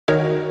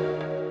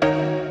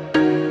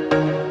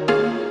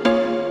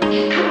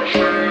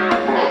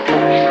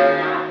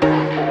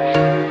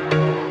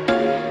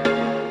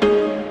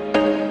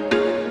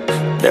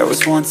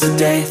once a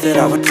day that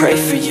I would pray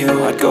for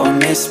you. I'd go and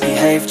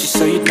misbehave just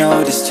so you'd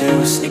notice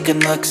too. Sneaking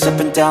looks up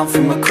and down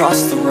from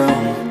across the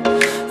room.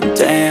 And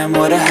damn,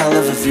 what a hell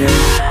of a view.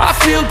 I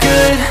feel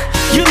good,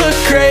 you look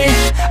great,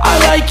 I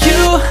like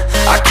you,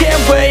 I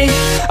can't wait.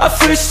 A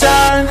first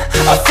time,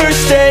 a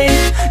first date,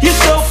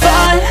 you're so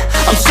fine,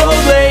 I'm so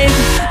late.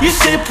 You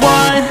sip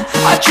wine,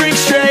 I drink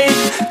straight.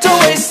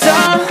 Don't waste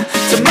time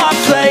to my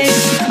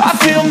place. I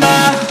feel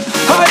my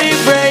heart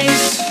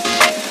erase.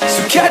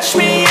 So catch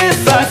me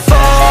if I fall.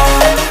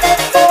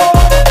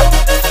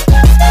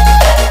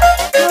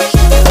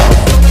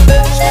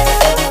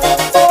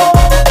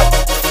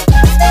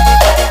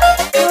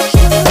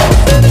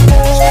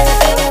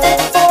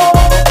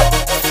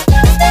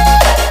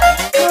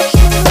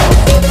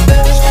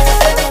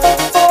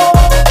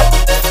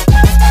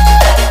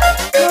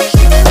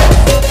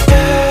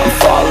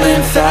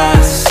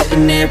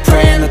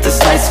 Praying that this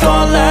night's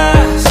gonna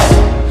last.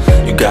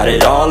 You got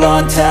it all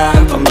on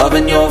tap, I'm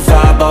loving your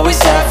vibe,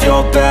 always have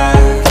your back.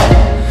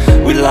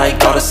 We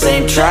like all the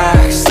same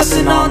tracks,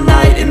 listen all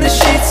night in the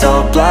sheets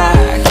all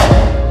black.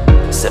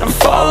 Said I'm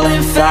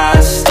falling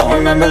fast, don't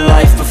remember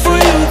life before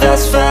you,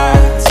 that's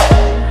facts.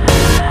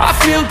 I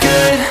feel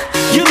good,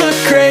 you look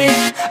great,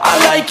 I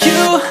like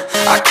you,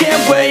 I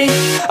can't wait.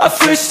 A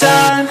first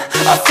time,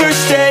 a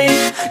first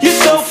date, you're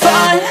so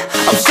fine,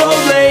 I'm so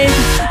late.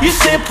 You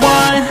sip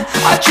wine,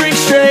 I drink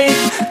straight.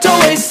 Don't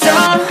waste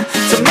time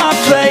to my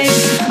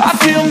place. I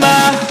feel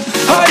my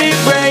heart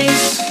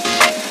erase.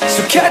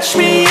 So catch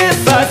me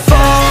if I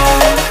fall.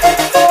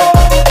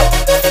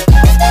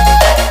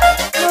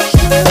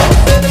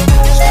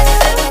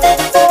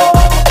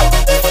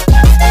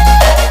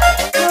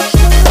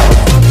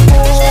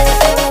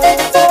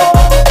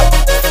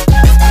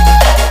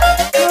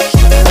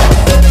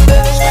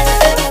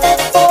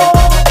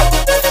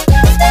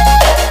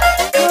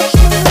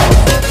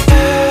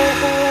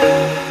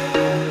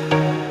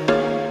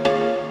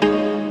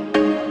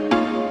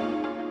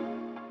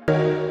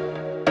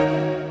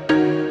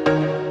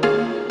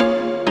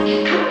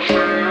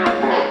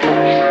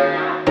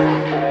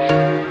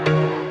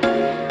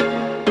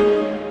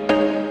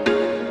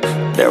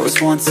 There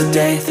was once a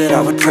day that I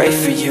would pray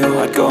for you.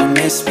 I'd go and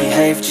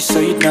misbehave just so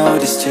you'd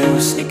notice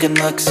too. Sneaking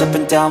looks up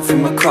and down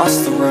from across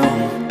the room.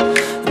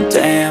 And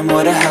damn,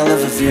 what a hell of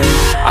a view.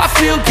 I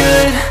feel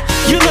good,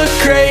 you look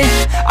great,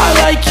 I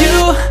like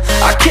you,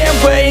 I can't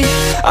wait.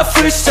 A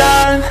first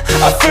time,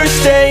 a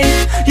first date,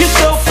 you're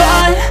so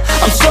fine,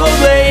 I'm so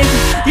late.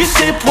 You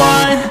sip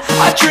wine,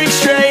 I drink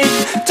straight.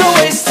 Don't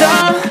waste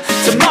time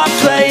to my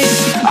place.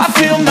 I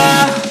feel my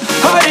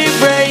heart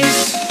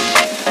erase.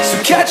 So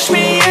catch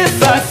me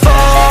if I fall.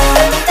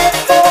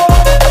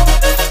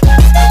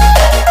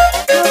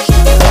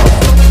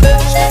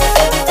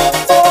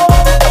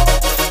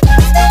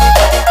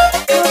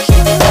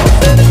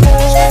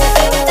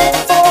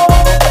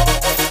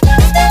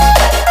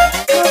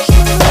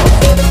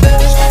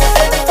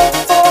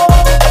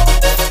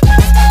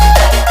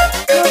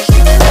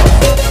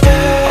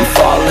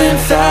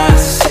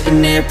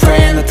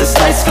 Praying that this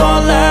night's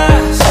gonna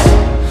last.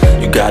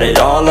 You got it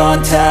all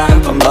on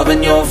tap, I'm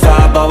loving your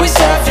vibe, always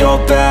have your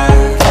back.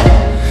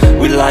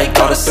 We like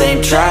all the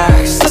same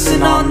tracks,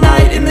 listen all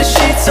night in the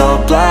sheets all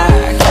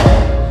black.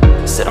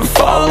 Said I'm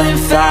falling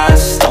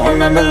fast, don't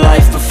remember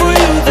life before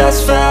you,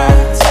 that's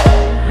facts.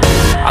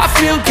 I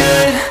feel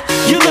good,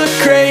 you look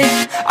great,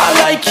 I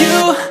like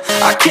you,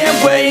 I can't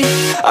wait.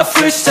 A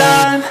first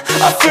time,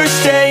 a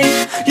first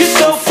date, you're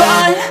so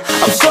fine,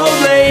 I'm so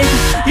late.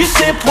 You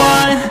sip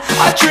wine,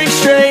 I drink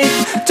straight.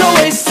 Don't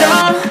waste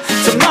time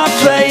to my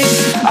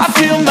place. I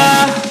feel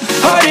my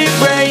heart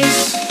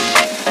erase.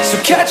 So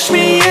catch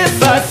me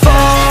if I fall.